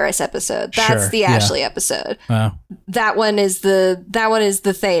 the Garrus episode. That's the Ashley episode. Wow. That one is the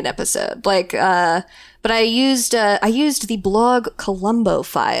Thane episode. Like, but I used the blog Columbo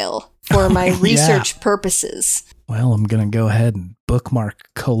file for my research purposes. Well, I'm going to go ahead and bookmark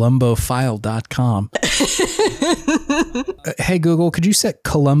columbofile.com. Hey, Google, could you set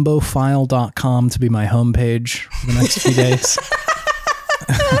columbofile.com to be my homepage for the next few days?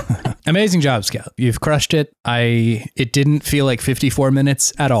 Amazing job, Scout. You've crushed it. It didn't feel like 54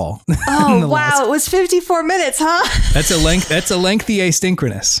 minutes at all. Oh, wow. It was 54 minutes, huh? That's a lengthy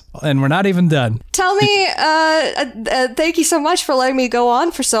Astinkronous, and we're not even done. Tell me, thank you so much for letting me go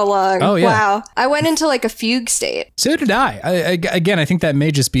on for so long. Oh, yeah. Wow. I went into like a fugue state. So did I. Again, I think that may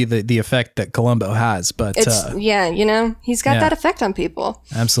just be the effect that Columbo has, but he's got that effect on people.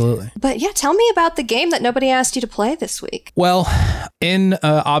 Absolutely. But yeah, tell me about the game that nobody asked you to play this week. Well, in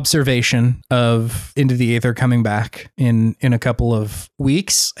observation of Into the Aether coming back in a couple of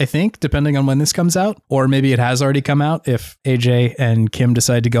weeks, I think, depending on when this comes out, or maybe it has already come out if AJ and Kim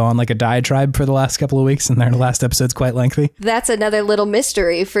decide to go on like a diatribe for the last couple of weeks and their last episode's quite lengthy. That's another little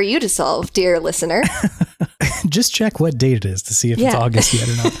mystery for you to solve, dear listener. Just check what date it is to see if it's August yet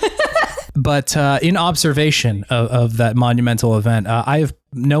or not. But in observation of that monumental event,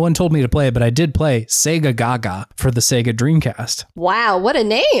 no one told me to play it, but I did play Sega Gaga for the Sega Dreamcast. Wow, what a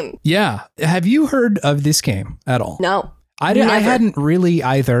name. Yeah. Have you heard of this game at all? No. I hadn't really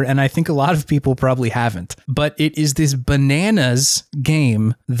either, and I think a lot of people probably haven't. But it is this bananas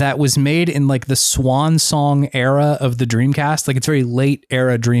game that was made in like the swan song era of the Dreamcast. Like it's very late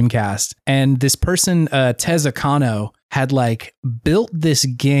era Dreamcast. And this person, Tezucano, had like built this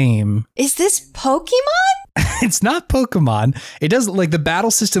game. Is this Pokemon? It's not Pokemon. It does like the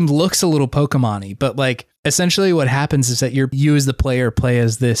battle system looks a little Pokemon-y, but like essentially what happens is that you as the player play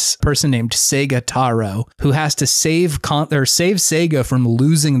as this person named Sega Taro who has to save Sega from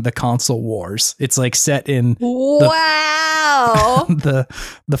losing the console wars. It's like set in the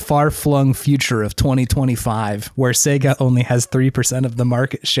far-flung future of 2025 where Sega only has 3% of the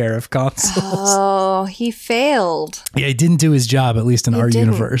market share of consoles. Oh, he failed. Yeah, he didn't do his job, at least in our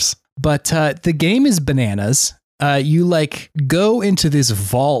universe. But the game is bananas. You like go into this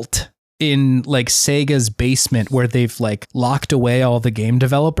vault in like Sega's basement where they've like locked away all the game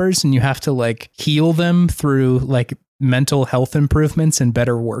developers, and you have to like heal them through like mental health improvements and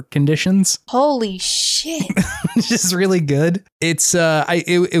better work conditions. Holy shit. It's just really good. It's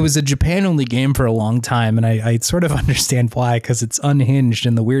it was a Japan only game for a long time, and I sort of understand why, because it's unhinged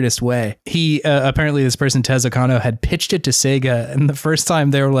in the weirdest way. He apparently this person Tezucano had pitched it to Sega, and the first time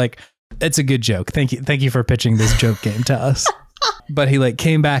they were like, it's a good joke. Thank you for pitching this joke game to us. But he like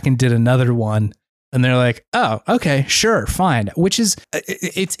came back and did another one, And they're like, oh, okay, sure, fine. Which is,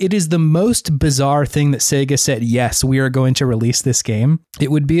 it is the most bizarre thing that Sega said, yes, we are going to release this game. It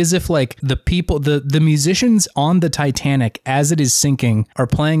would be as if like the people, the musicians on the Titanic as it is sinking are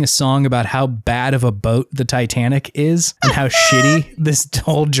playing a song about how bad of a boat the Titanic is and how shitty this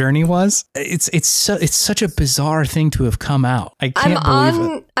whole journey was. It's such a bizarre thing to have come out. I can't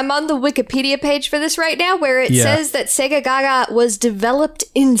believe it. I'm on the Wikipedia page for this right now where it says that Sega Gaga was developed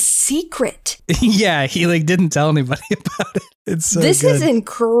in secret. Yeah, he like didn't tell anybody about it. It's so This good. is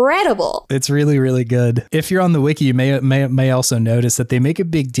incredible. It's really, really good. If you're on the wiki, you may also notice that they make a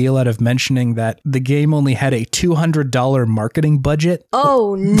big deal out of mentioning that the game only had a $200 marketing budget.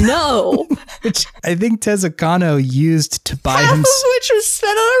 Oh no. Which I think Tezzacano used to buy Half him. of which was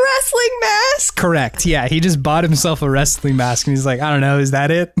spent on a wrestling mask. Correct. Yeah, he just bought himself a wrestling mask and he's like, I don't know, is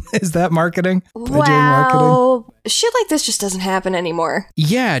that it? Is that marketing? Wow. Shit like this just doesn't happen anymore.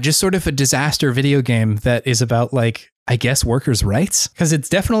 Yeah, just sort of a disaster video game that is about like, I guess, workers' rights? Because it's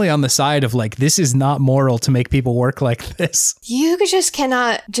definitely on the side of like, this is not moral to make people work like this. You just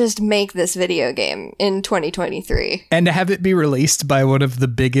cannot just make this video game in 2023. And to have it be released by one of the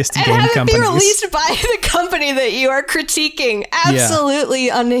biggest game have companies. it be released by the company that you are critiquing. Absolutely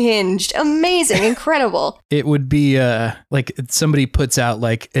unhinged. Amazing. Incredible. It would be like somebody puts out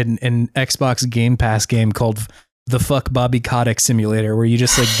like an Xbox Game Pass game called The Fuck Bobby Kotick Simulator, where you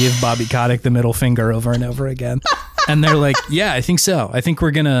just like give Bobby Kotick the middle finger over and over again. And they're like, yeah, I think so. I think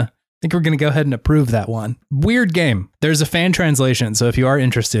we're gonna go ahead and approve that one. Weird game. There's a fan translation, so if you are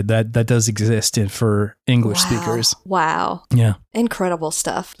interested, that does exist for English speakers. Wow. Yeah. Incredible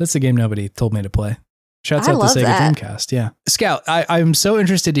stuff. That's a game nobody told me to play. Shouts out to love Sega that. Dreamcast. Yeah. Scout, I'm so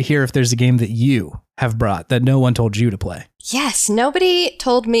interested to hear if there's a game that you have brought that no one told you to play. Yes, nobody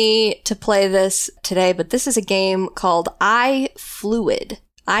told me to play this today, but this is a game called iFluid.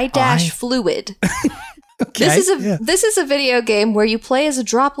 I-Fluid. Okay. This is a video game where you play as a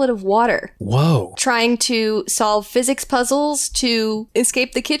droplet of water. Whoa. Trying to solve physics puzzles to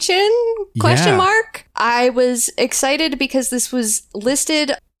escape the kitchen? Question mark. I was excited because this was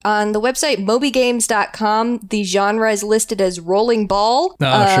listed on the website mobygames.com. The genre is listed as rolling ball,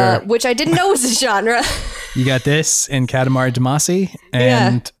 sure. which I didn't know was a genre. You got this and Katamari Damacy,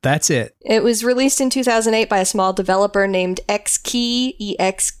 and that's it. It was released in 2008 by a small developer named Xkee,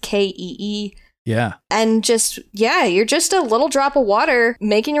 E-X-K-E-E. Yeah. And you're just a little drop of water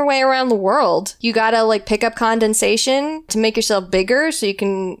making your way around the world. You gotta like pick up condensation to make yourself bigger so you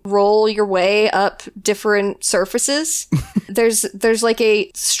can roll your way up different surfaces. There's like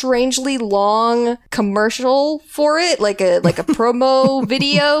a strangely long commercial for it, like a promo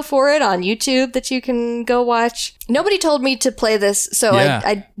video for it on YouTube that you can go watch. Nobody told me to play this, so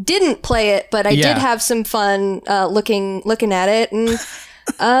I didn't play it, but I did have some fun looking at it, and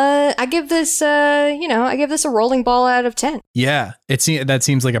I give this a rolling ball out of 10. Yeah, that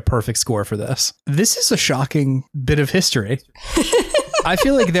seems like a perfect score for this. This is a shocking bit of history. I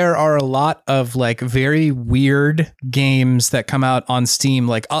feel like there are a lot of like very weird games that come out on Steam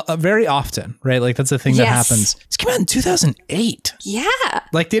like very often, right? Like that's a thing that happens. This came out in 2008. Yeah.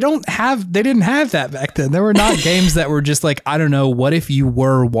 Like they didn't have that back then. There were not games that were just like, I don't know, what if you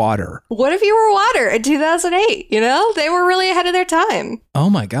were water? What if you were water in 2008? You know, they were really ahead of their time.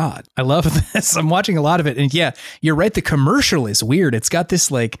 Oh my God. I love this. I'm watching a lot of it. And yeah, you're right. The commercial is weird. It's got this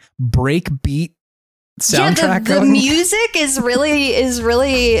like break beat soundtrack the going. music is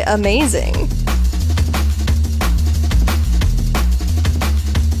really amazing.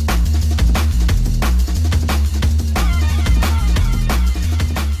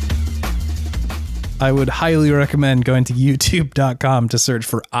 I would highly recommend going to youtube.com to search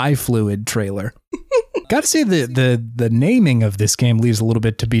for iFluid trailer. Gotta say the naming of this game leaves a little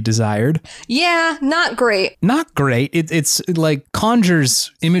bit to be desired. Yeah, not great. Not great. It's like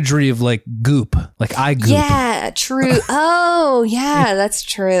conjures imagery of like goop, like eye goop. Yeah, true. Oh, yeah, that's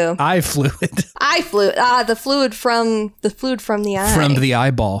true. iFluid. iFluid. The fluid from the eye. From the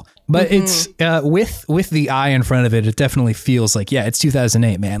eyeball. But it's with the eye in front of it, it definitely feels like, it's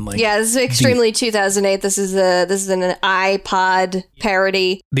 2008, man. Like, yeah, this is extremely 2008. This is an iPod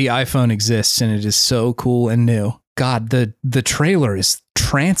parody. The iPhone exists and it is so cool and new. God, the trailer is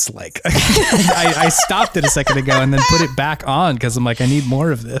trance-like. I stopped it a second ago and then put it back on because I'm like, I need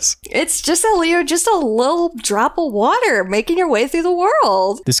more of this. It's just a little drop of water making your way through the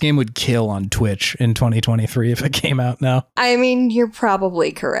world. This game would kill on Twitch in 2023 if it came out now. I mean, you're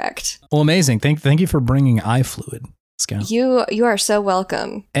probably correct. Well, amazing. Thank you for bringing iFluid, Scout. You are so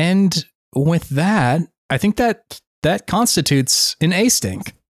welcome. And with that, I think that constitutes an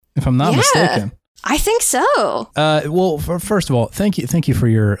A-stink, if I'm not mistaken. I think so. Well, first of all, thank you for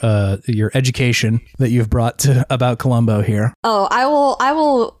your education that you've brought to about Columbo here. Oh, I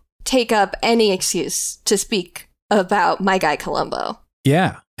will take up any excuse to speak about my guy Columbo.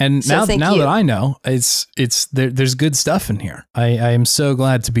 Yeah. And So now that I know, there's good stuff in here. I am so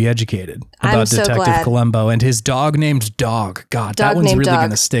glad to be educated about Detective Columbo and his dog named Dog. God, that one's really going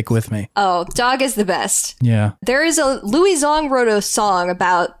to stick with me. Oh, Dog is the best. Yeah. There is Louis Zong wrote a song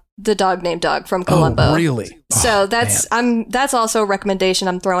about the dog named Dog from Columbo. Oh, really? So that's also a recommendation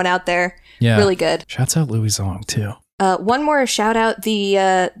I'm throwing out there. Yeah. Really good. Shouts out Louis Zong too. One more shout out,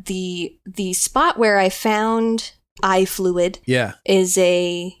 the spot where I found iFluid is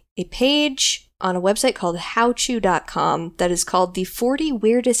a page on a website called howchew.com that is called the 40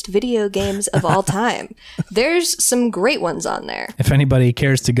 weirdest video games of all time. There's some great ones on there. If anybody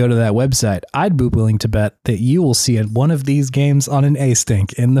cares to go to that website, I'd be willing to bet that you will see one of these games on an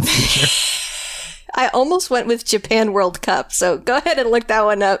A-Stink in the future. I almost went with Japan World Cup, so go ahead and look that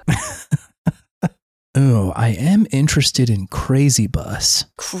one up. Oh, I am interested in Crazy Bus.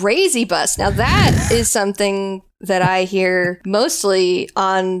 Crazy Bus. Now that is something that I hear mostly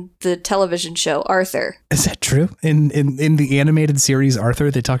on the television show Arthur. Is that true? In the animated series Arthur,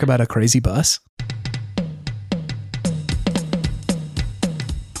 they talk about a crazy bus?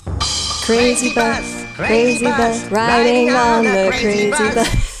 Crazy bus, riding on the crazy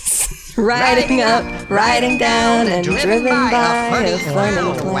bus. Riding up, riding down, and driven by a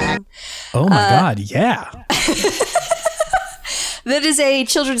funny clown. Oh my God, yeah. That is a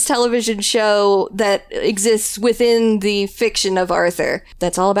children's television show that exists within the fiction of Arthur.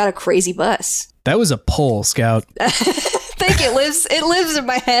 That's all about a crazy bus. That was a poll, Scout. I think it lives in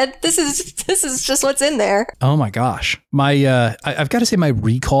my head. This is just what's in there. Oh my gosh. I've got to say my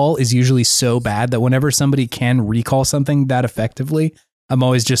recall is usually so bad that whenever somebody can recall something that effectively, I'm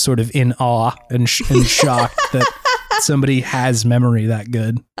always just sort of in awe and shocked that somebody has memory that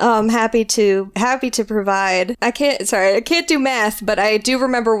good. I'm happy to provide. I can't do math, but I do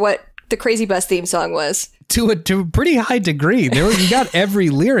remember what the Crazy Bus theme song was. To a pretty high degree. You got every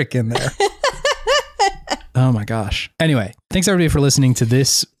lyric in there. Oh my gosh. Anyway, thanks everybody for listening to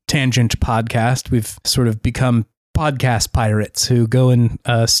this tangent podcast. We've sort of become podcast pirates who go and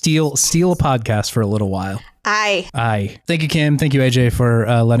steal a podcast for a little while. Aye. Thank you, Kim. Thank you, AJ, for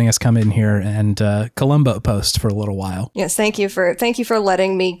letting us come in here and Columbo post for a little while. Yes, thank you for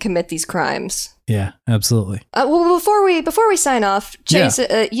letting me commit these crimes. Yeah, absolutely. Well, before we sign off, Chase,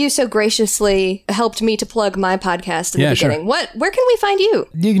 you so graciously helped me to plug my podcast in the beginning. Sure. Where can we find you?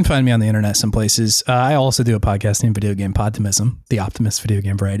 You can find me on the internet some places. I also do a podcast named Videogame Podtimism, the Optimist video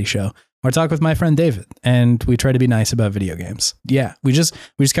game variety show. I talk with my friend David, and we try to be nice about video games. Yeah, we just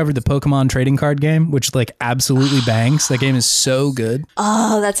covered the Pokemon trading card game, which like absolutely bangs. That game is so good.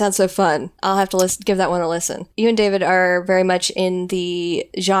 Oh, that sounds so fun. I'll have to give that one a listen. You and David are very much in the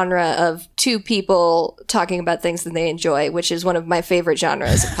genre of two people talking about things that they enjoy, which is one of my favorite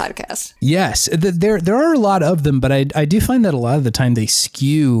genres of podcasts. Yes, there are a lot of them, but I do find that a lot of the time they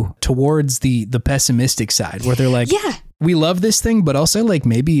skew towards the pessimistic side, where they're like, yeah, we love this thing, but also like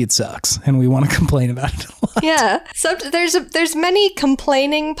maybe it sucks and we want to complain about it a lot. Yeah. So there's many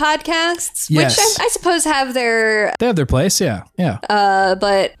complaining podcasts, yes, which I suppose they have their place. Yeah. Yeah.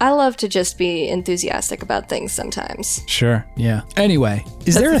 But I love to just be enthusiastic about things sometimes. Sure. Yeah. Anyway,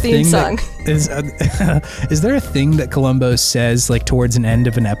 is there a theme song? Is there a thing that Columbo says like towards an end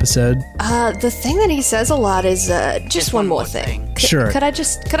of an episode? The thing that he says a lot is just one more thing. Sure. Could I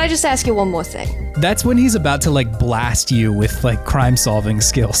just ask you one more thing? That's when he's about to like blast you with like crime solving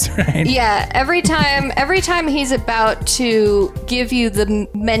skills, right? Yeah, every time he's about to give you the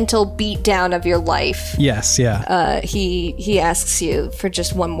mental beat down of your life. Yes, yeah. He asks you for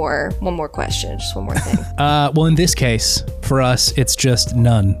just one more question, just one more thing. Well, in this case, for us, it's just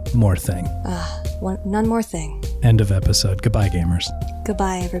none more thing. None more thing. End of episode. Goodbye, gamers.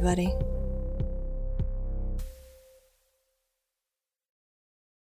 Goodbye, everybody.